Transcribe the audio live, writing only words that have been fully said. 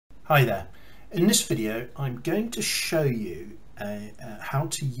Hi there. In this video I'm going to show you how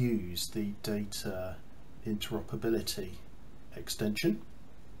to use the data interoperability extension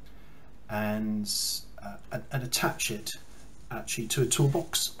and attach it actually to a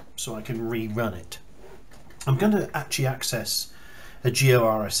toolbox so I can rerun it. I'm going to actually access a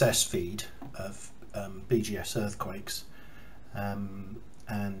GeoRSS feed of BGS earthquakes and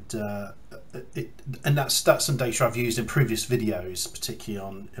that's some data I've used in previous videos,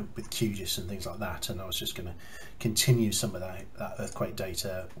 particularly with QGIS and things like that, and I was just going to continue some of that earthquake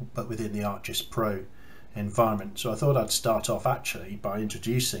data but within the ArcGIS Pro environment. So I thought I'd start off actually by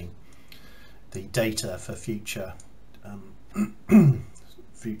introducing the data for future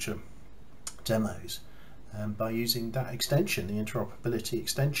future demos by using that extension, the interoperability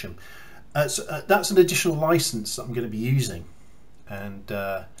extension. So that's an additional license that I'm going to be using, and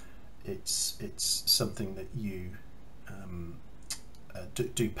it's something that you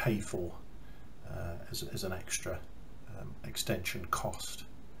do pay for as an extra extension cost.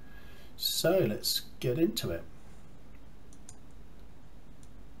 So let's get into it.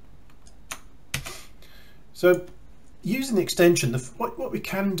 So using the extension, what we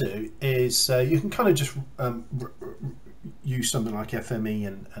can do is you can kind of just use something like FME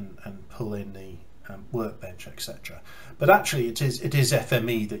and pull in the Workbench, etc. But actually it is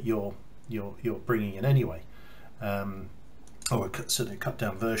FME that you're bringing in anyway, or a sort of cut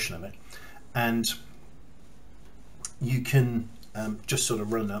down version of it, and you can just sort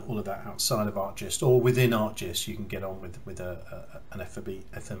of run all of that outside of ArcGIS, or within ArcGIS you can get on with an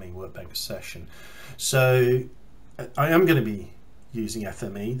FME Workbench session. So I am going to be using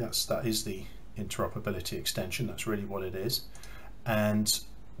FME. That is the interoperability extension. That's really what it is. And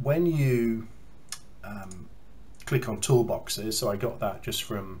when you click on toolboxes, so I got that just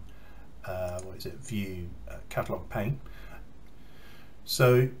from view catalog pane.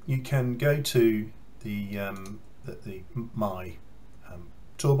 So you can go to my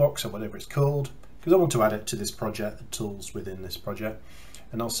toolbox, or whatever it's called, because I want to add it to this project, the tools within this project,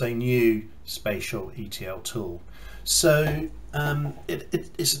 and I'll say new Spatial ETL tool. So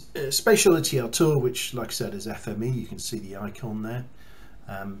it's a Spatial ETL tool, which, like I said, is FME. You can see the icon there.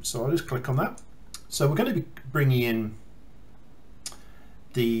 So I'll just click on that. So we're going to be bringing in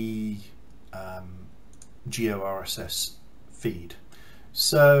the GeoRSS feed.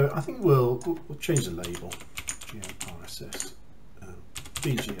 So I think we'll change the label, GeoRSS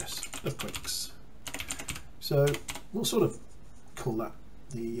BGS earthquakes. So we'll sort of call that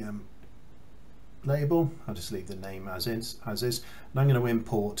the label. I'll just leave the name as is, and I'm going to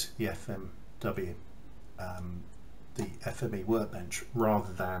import the FMW, the FME Workbench,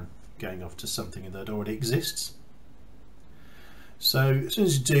 rather than going off to something that already exists. So as soon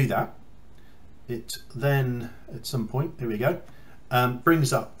as you do that, it then at some point, here we go,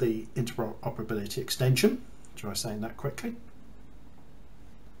 brings up the interoperability extension. Try saying that quickly.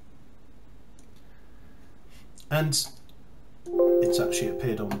 And it's actually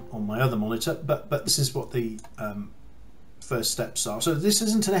appeared on my other monitor, but this is what the first steps are. So this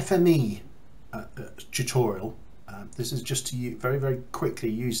isn't an FME tutorial. This is just to very quickly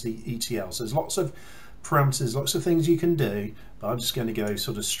use the ETL. So there's lots of parameters, lots of things you can do, but I'm just going to go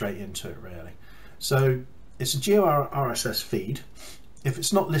sort of straight into it really. So it's a GeoRSS feed. If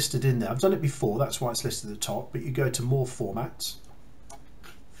it's not listed in there, I've done it before, that's why it's listed at the top, but you go to more formats,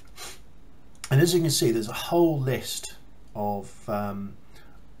 and as you can see there's a whole list of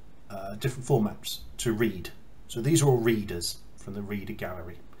different formats to read. So these are all readers from the reader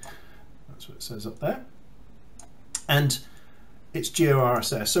gallery. That's what it says up there. And it's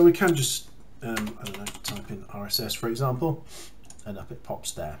GeoRSS, so we can just I don't know, type in RSS for example, and up it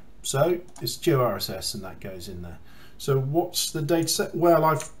pops there. So it's GeoRSS, and that goes in there. So what's the data set? Well,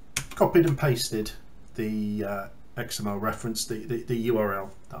 I've copied and pasted the XML reference, the URL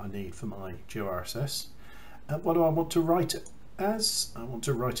that I need for my GeoRSS. What do I want to write it as? I want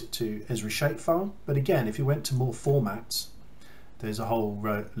to write it to Esri shapefile, but again, if you went to more formats, there's a whole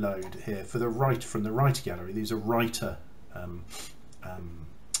load here for the from the writer gallery. These are writer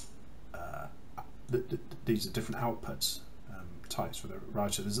these are different outputs types for the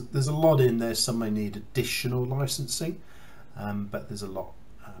writer. There's a lot in there. Some may need additional licensing, but there's a lot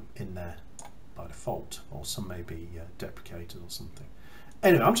in there by default, or some may be deprecated or something.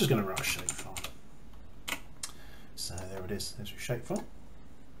 Anyway, I'm just going to write a shapefile. So there it is. There's your shapefile.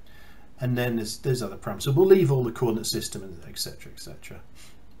 And then there's other parameters. So we'll leave all the coordinate system, and etc. etc.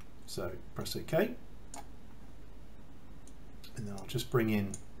 So press OK, and then I'll just bring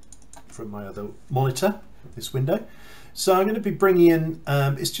in from my other monitor this window. So I'm going to be bringing in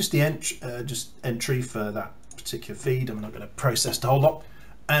it's just the entry for that particular feed. I'm not going to process the whole lot.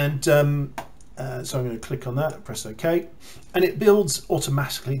 And so I'm going to click on that and press OK, and it builds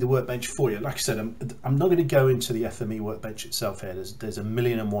automatically the workbench for you. Like I said, I'm not going to go into the FME Workbench itself here. There's a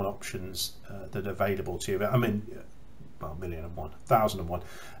million and one options that are available to you. But I mean, well, 1,000,001, 1,001,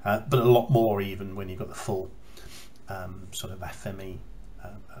 but a lot more even when you've got the full sort of FME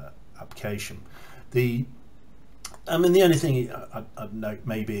application. The only thing I'd note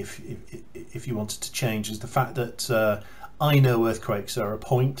maybe if you wanted to change is the fact that I know earthquakes are a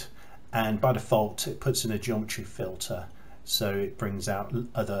point, and by default it puts in a geometry filter, so it brings out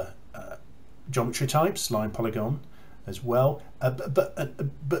other geometry types, line, polygon as well,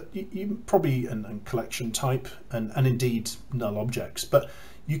 but you probably and collection type and indeed null objects, but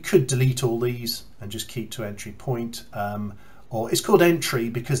you could delete all these and just keep to entry point, or it's called entry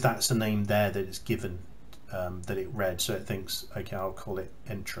because that's the name there that it's given, that it read, so it thinks, okay, I'll call it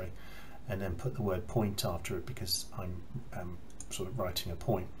entry, and then put the word point after it because I'm sort of writing a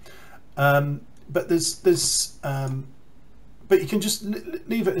point. But but you can just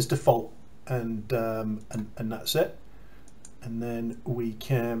leave it as default, and that's it. And then we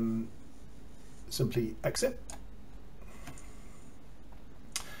can simply exit,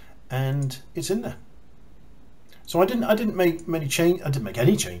 and it's in there. So I didn't make any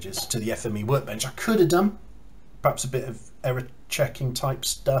changes to the FME Workbench. I could have done perhaps a bit of error checking type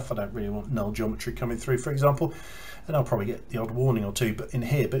stuff. I don't really want null geometry coming through, for example, and I'll probably get the odd warning or two but in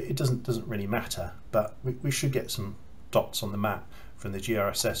here, but it doesn't really matter. But we should get some dots on the map from the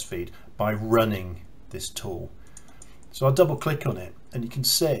GeoRSS feed by running this tool. So I'll double click on it, and you can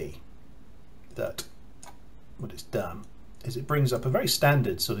see that what it's done is it brings up a very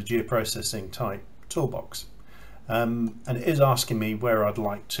standard sort of geoprocessing type toolbox, and it is asking me where I'd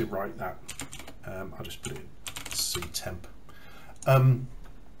like to write that. I'll just put it in ctemp,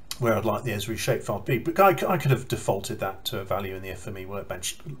 where I'd like the Esri shapefile to be, but I could have defaulted that to a value in the FME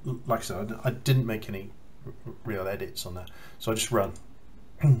Workbench. Like I said, I didn't make any real edits on that, so I just run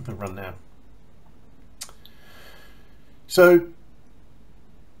and run now. So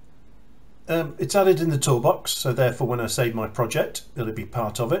it's added in the toolbox, so therefore when I save my project it'll be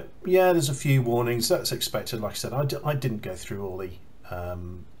part of it. Yeah, there's a few warnings, that's expected. Like I said, I didn't go through all the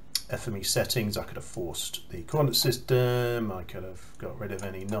FME settings. I could have forced the coordinate system, I could have got rid of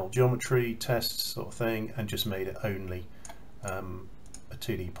any null geometry tests sort of thing and just made it only a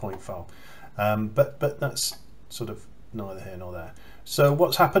 2D point file, but that's sort of neither here nor there. So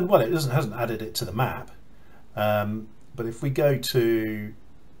what's happened? Well, it hasn't added it to the map, but if we go to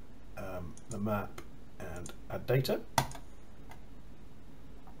the map and add data,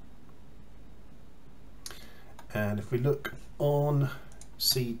 and if we look on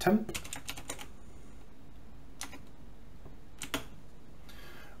ctemp,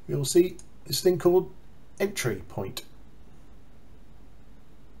 we'll see this thing called entry point.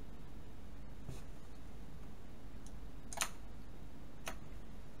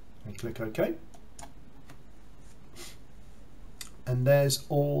 And click OK, and there's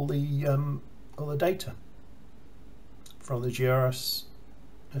all the data from the GeoRSS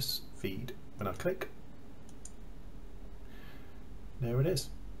feed. When I click, there it is.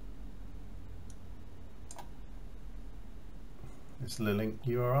 It's the link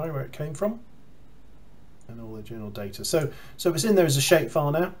URI where it came from, and all the general data. So it's in there as a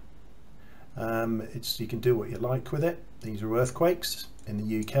shapefile now. You can do what you like with it. These are earthquakes in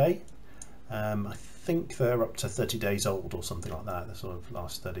the UK. I think they're up to 30 days old or something like that. The sort of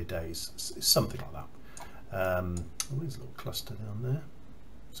last 30 days, it's something like that. There's a little cluster down there.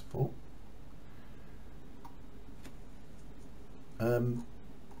 Support.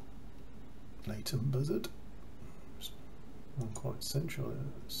 Leighton Buzzard. Not quite central.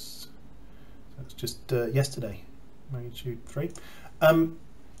 That's just yesterday, magnitude 3.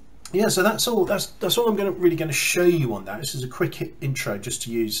 Yeah, so that's all. That's all I'm really going to show you on that. This is a quick intro just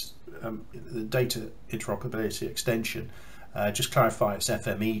to use the data interoperability extension. Just clarify it's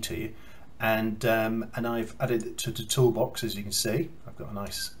FME to you, and I've added it to the toolbox. As you can see, I've got a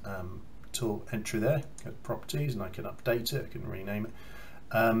nice tool entry there. Go to properties, and I can update it. I can rename it,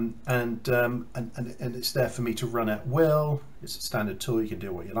 and it's there for me to run at will. It's a standard tool. You can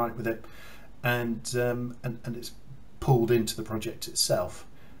do what you like with it, and it's pulled into the project itself.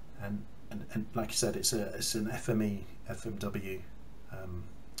 And like I said, it's an FME FMW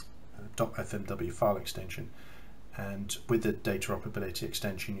 .fmw file extension, and with the dataoperability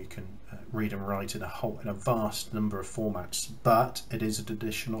extension you can read and write in a vast number of formats, but it is an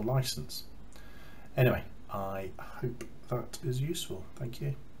additional license. Anyway, I hope that is useful. Thank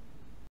you.